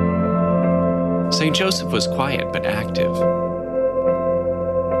words. St. Joseph was quiet but active.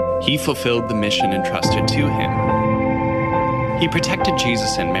 He fulfilled the mission entrusted to him. He protected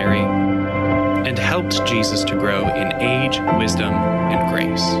Jesus and Mary and helped Jesus to grow in age, wisdom, and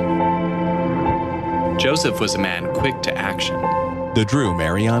grace. Joseph was a man quick to action. The Drew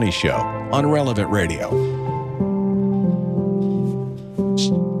Mariani Show on Relevant Radio.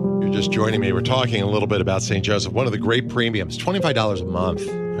 You're just joining me. We're talking a little bit about St. Joseph, one of the great premiums, $25 a month.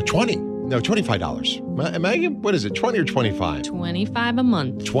 $25. Megan, what is it, 20 or 25? 25 a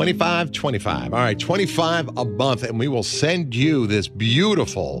month. 25. All right, 25 a month, and we will send you this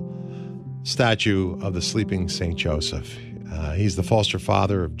beautiful statue of the sleeping St. Joseph. He's the foster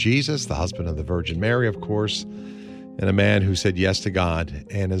father of Jesus, the husband of the Virgin Mary, of course, and a man who said yes to God.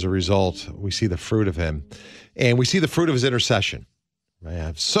 And as a result, we see the fruit of him. And we see the fruit of his intercession. I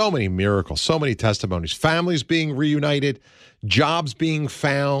have so many miracles, so many testimonies, families being reunited, jobs being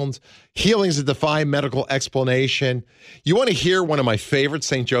found, healings that defy medical explanation. You want to hear one of my favorite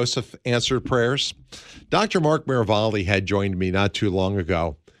St. Joseph answered prayers? Dr. Mark Miravalli had joined me not too long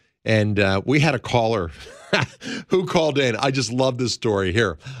ago, and we had a caller who called in. I just love this story.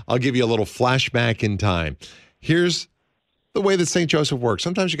 Here, I'll give you a little flashback in time. Here's the way that St. Joseph works.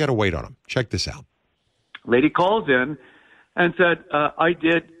 Sometimes you got to wait on him. Check this out. Lady calls in and said, I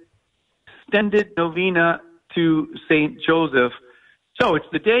did extended novena to St. Joseph. So it's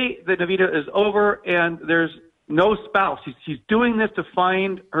the day the novena is over and there's no spouse. She's doing this to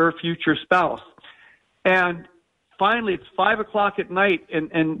find her future spouse. And finally, it's 5 o'clock at night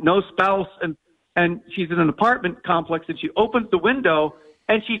and no spouse. And she's in an apartment complex and she opens the window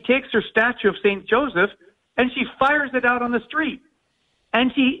and she takes her statue of St. Joseph and she fires it out on the street.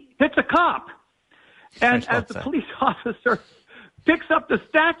 And she hits a cop. And as the police officer picks up the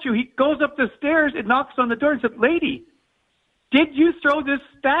statue, he goes up the stairs and knocks on the door and said, "Lady, did you throw this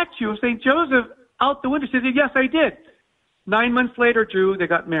statue of St. Joseph out the window. She said, yes, I did. 9 months later, Drew, they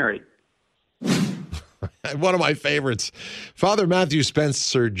got married. One of my favorites. Father Matthew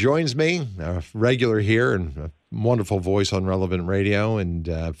Spencer joins me, a regular here and a wonderful voice on Relevant Radio.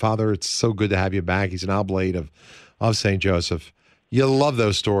 And Father, it's so good to have you back. He's an oblate of St. Joseph. You love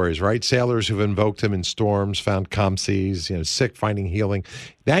those stories, right? Sailors who've invoked him in storms, found calm seas, sick finding healing.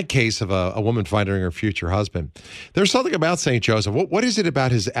 That case of a woman finding her future husband. There's something about St. Joseph. What is it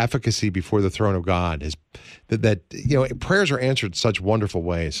about his efficacy before the throne of God? That prayers are answered in such wonderful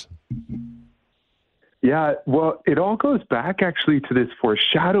ways. Yeah, well, it all goes back actually to this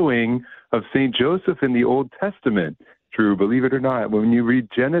foreshadowing of St. Joseph in the Old Testament, Drew, believe it or not. When you read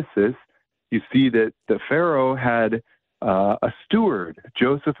Genesis, you see that the Pharaoh had a steward,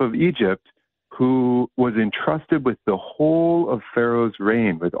 Joseph of Egypt, who was entrusted with the whole of Pharaoh's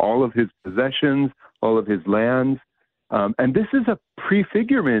reign, with all of his possessions, all of his lands. And this is a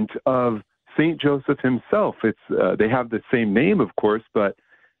prefigurement of St. Joseph himself. They have the same name, of course, but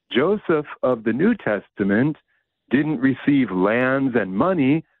Joseph of the New Testament didn't receive lands and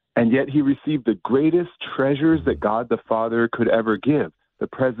money, and yet he received the greatest treasures that God the Father could ever give, the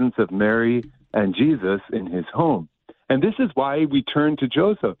presence of Mary and Jesus in his home. And this is why we turn to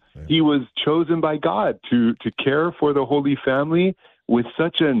Joseph. He was chosen by God to care for the Holy Family with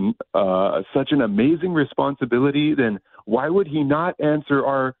such an amazing responsibility. Then why would he not answer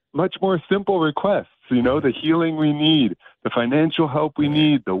our much more simple requests? The healing we need, the financial help we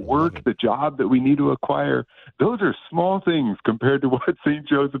need, the work, the job that we need to acquire. Those are small things compared to what St.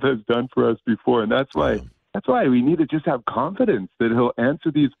 Joseph has done for us before. And that's why we need to just have confidence that he'll answer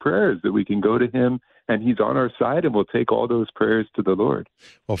these prayers, that we can go to him and he's on our side and we'll take all those prayers to the Lord.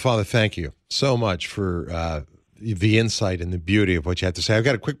 Well, Father, thank you so much for the insight and the beauty of what you have to say. I've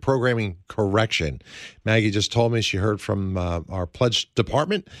got a quick programming correction. Maggie just told me she heard from our pledge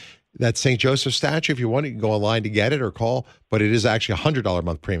department that St. Joseph statue, if you want, you can go online to get it or call, but it is actually $100 a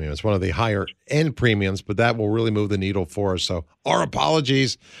month premium. It's one of the higher end premiums, but that will really move the needle for us. So our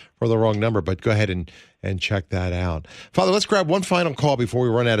apologies for the wrong number, but go ahead and check that out. Father, let's grab one final call before we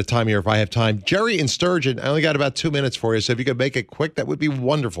run out of time here, if I have time. Jerry in Sturgeon, I only got about 2 minutes for you, so if you could make it quick, that would be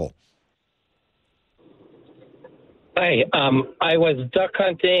wonderful. Hi, I was duck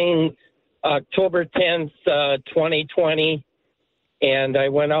hunting October 10th, 2020. And I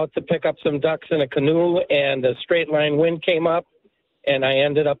went out to pick up some ducks in a canoe, and a straight line wind came up, and I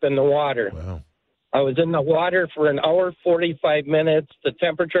ended up in the water. Wow. I was in the water for an hour, 45 minutes. The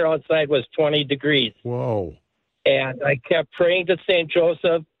temperature outside was 20 degrees. Whoa. And I kept praying to St.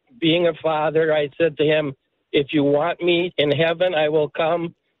 Joseph. Being a father, I said to him, if you want me in heaven, I will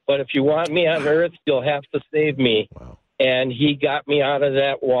come. But if you want me on earth, you'll have to save me. Wow. And he got me out of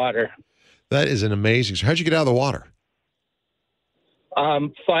that water. That is an amazing. So how'd you get out of the water?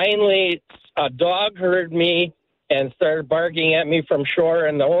 Finally, a dog heard me and started barking at me from shore,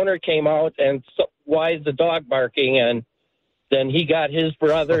 and the owner came out and why is the dog barking? And then he got his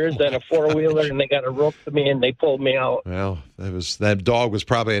brothers and a four-wheeler, and they got a rope to me, and they pulled me out. Well, that dog was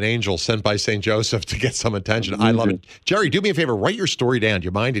probably an angel sent by St. Joseph to get some attention. I love it. Jerry, do me a favor. Write your story down. Do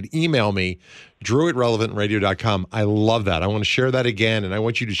you mind? And email me, drew@relevantradio.com. I love that. I want to share that again, and I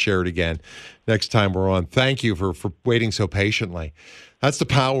want you to share it again next time we're on. Thank you for waiting so patiently. That's the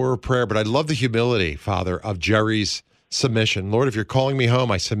power of prayer, but I love the humility, Father, of Jerry's submission. Lord, if you're calling me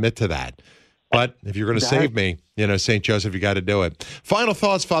home, I submit to that. But if you're going to save me, St. Joseph, you got to do it. Final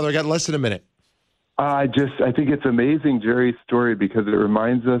thoughts, Father. I got less than a minute. I think it's amazing, Jerry's story, because it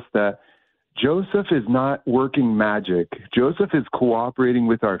reminds us that Joseph is not working magic. Joseph is cooperating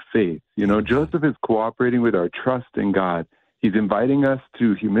with our faith. Joseph is cooperating with our trust in God. He's inviting us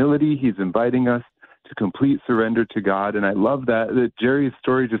to humility. He's inviting us to complete surrender to God. And I love that Jerry's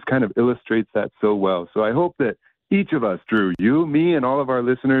story just kind of illustrates that so well. So I hope that each of us, Drew, you, me, and all of our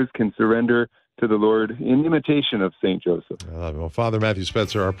listeners can surrender to the Lord in imitation of St. Joseph. I love it. Well, Father Matthew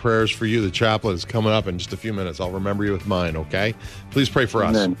Spencer, our prayers for you. The chaplet is coming up in just a few minutes. I'll remember you with mine, okay? Please pray for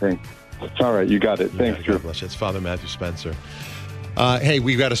us. Amen. Thanks. All right, you got it. Thanks, Drew. God bless you. It's Father Matthew Spencer. Hey,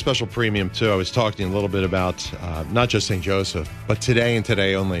 we've got a special premium, too. I was talking a little bit about not just St. Joseph, but today and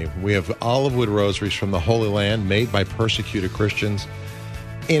today only. We have olive wood rosaries from the Holy Land made by persecuted Christians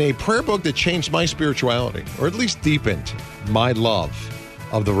in a prayer book that changed my spirituality, or at least deepened my love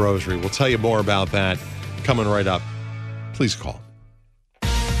of the rosary. We'll tell you more about that coming right up. Please call.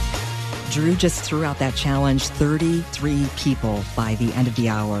 Drew just threw out that challenge, 33 people by the end of the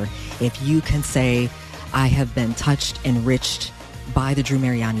hour. If you can say, I have been touched, enriched by the Drew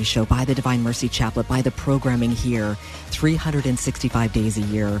Mariani Show, by the Divine Mercy Chaplet, by the programming here, 365 days a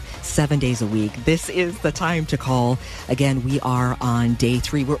year, 7 days a week. This is the time to call. Again, we are on day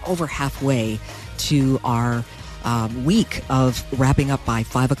 3. We're over halfway to our week of wrapping up by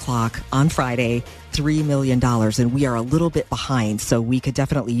 5 o'clock on Friday, $3 million, and we are a little bit behind, so we could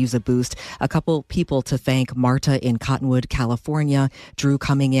definitely use a boost. A couple people to thank: Marta in Cottonwood, California, Drew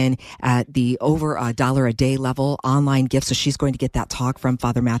coming in at the over $1 a day level, online gift, so she's going to get that talk from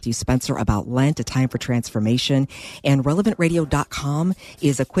Father Matthew Spencer about Lent, a time for transformation. And relevantradio.com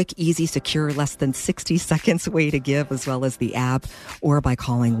is a quick, easy, secure, less than 60 seconds way to give, as well as the app, or by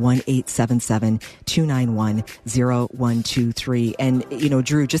calling 1-877-291-0123. And, you know,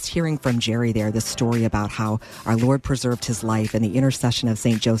 Drew, just hearing from Jerry there, this story about how our Lord preserved his life and the intercession of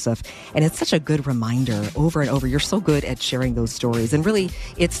St. Joseph. And it's such a good reminder over and over. You're so good at sharing those stories. And really,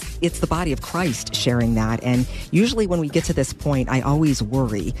 it's the body of Christ sharing that. And usually when we get to this point, I always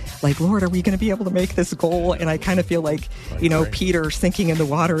worry, like, Lord, are we going to be able to make this goal? And I kind of feel like, you know, Peter sinking in the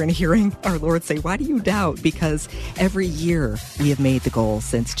water and hearing our Lord say, why do you doubt? Because every year we have made the goal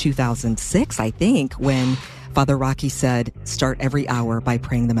since 2006, I think, when Father Rocky said, start every hour by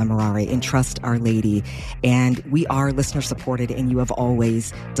praying the Memorare and trust Our Lady. And we are listener supported, and you have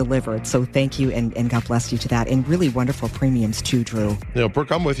always delivered. So thank you, and God bless you to that. And really wonderful premiums too, Drew. You know,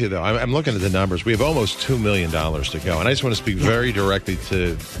 Brooke, I'm with you, though. I'm looking at the numbers. We have almost $2 million to go. And I just want to speak very directly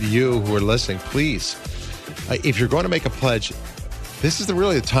to you who are listening. Please, if you're going to make a pledge, this is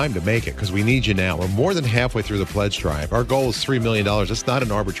really the time to make it, because we need you now. We're more than halfway through the pledge drive. Our goal is $3 million. That's not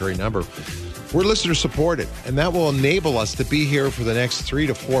an arbitrary number. We're listener supported, and that will enable us to be here for the next 3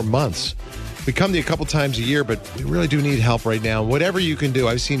 to 4 months. We come to you a couple times a year, but we really do need help right now. Whatever you can do.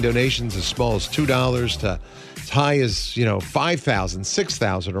 I've seen donations as small as $2 to as high as, you know, $5,000,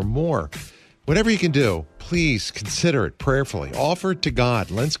 $6,000 or more. Whatever you can do, please consider it prayerfully. Offer it to God.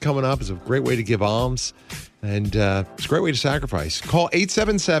 Lent's coming up. Is a great way to give alms, and it's a great way to sacrifice. Call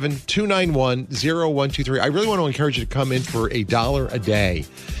 877-291-0123. I really want to encourage you to come in for $1 a day.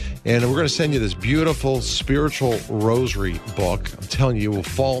 And we're going to send you this beautiful spiritual rosary book. I'm telling you, you will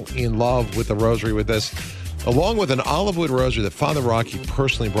fall in love with the rosary with this, along with an olive wood rosary that Father Rocky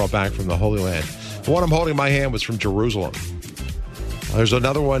personally brought back from the Holy Land. The one I'm holding in my hand was from Jerusalem. There's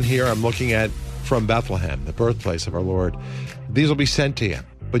another one here I'm looking at from Bethlehem, the birthplace of our Lord. These will be sent to you.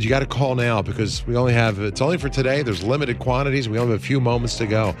 But you got to call now, because we only have, it's only for today. There's limited quantities. We only have a few moments to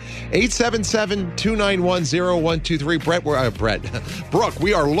go. 877-291-0123. Brooke,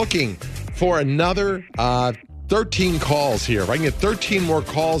 we are looking for another 13 calls here. If I can get 13 more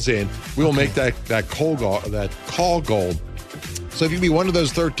calls in, we will make that call goal. So if you be one of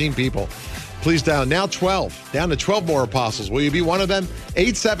those 13 people, please dial now 12, down to 12 more apostles. Will you be one of them?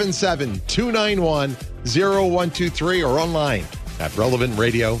 877-291-0123 or online at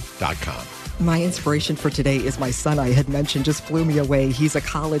relevantradio.com. My inspiration for today is my son I had mentioned just blew me away. He's a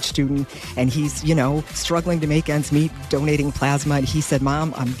college student, and he's, you know, struggling to make ends meet, donating plasma. And he said,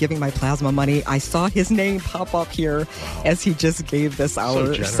 Mom, I'm giving my plasma money. I saw his name pop up here as he just gave this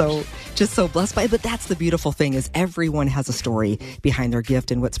out. So just so blessed by it. But that's the beautiful thing, is everyone has a story behind their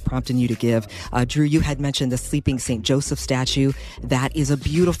gift and what's prompting you to give. Drew, you had mentioned the Sleeping St. Joseph statue. That is a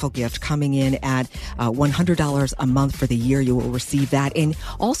beautiful gift coming in at $100 a month for the year. You will receive that. And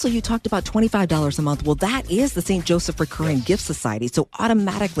also you talked about $25 a month. Well, that is the St. Joseph Recurring Gift Society. So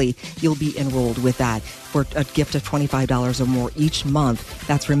automatically you'll be enrolled with that for a gift of $25 or more each month.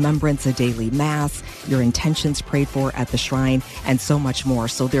 That's Remembrance, a daily mass, your intentions prayed for at the shrine, and so much more.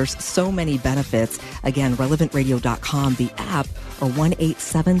 So there's so many benefits. Again, relevantradio.com, the app, or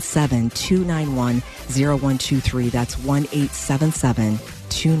 1-877-291-0123. That's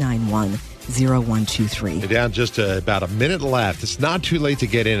 1-877-291-0123. You're down just about a minute left. It's not too late to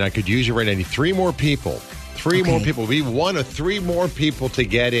get in. I could use you right now. I need 3 more people. Three more people. We want 3 more people to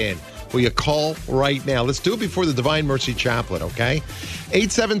get in. Will you call right now? Let's do it before the Divine Mercy Chaplet, okay?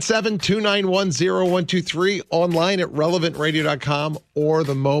 877-291-0123, online at relevantradio.com or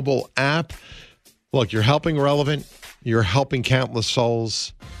the mobile app. Look, you're helping Relevant. You're helping countless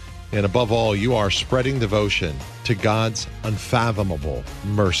souls. And above all, you are spreading devotion to God's unfathomable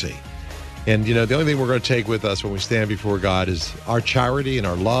mercy. And, you know, the only thing we're going to take with us when we stand before God is our charity and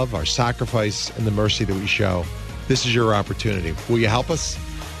our love, our sacrifice, and the mercy that we show. This is your opportunity. Will you help us?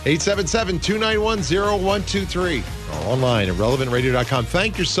 877-291-0123 or online at relevantradio.com.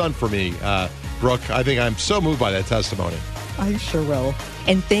 Thank your son for me, Brooke. I think I'm so moved by that testimony. I sure will.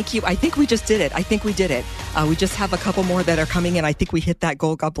 And thank you. I think we just did it. We just have a couple more that are coming in. I think we hit that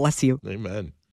goal. God bless you. Amen.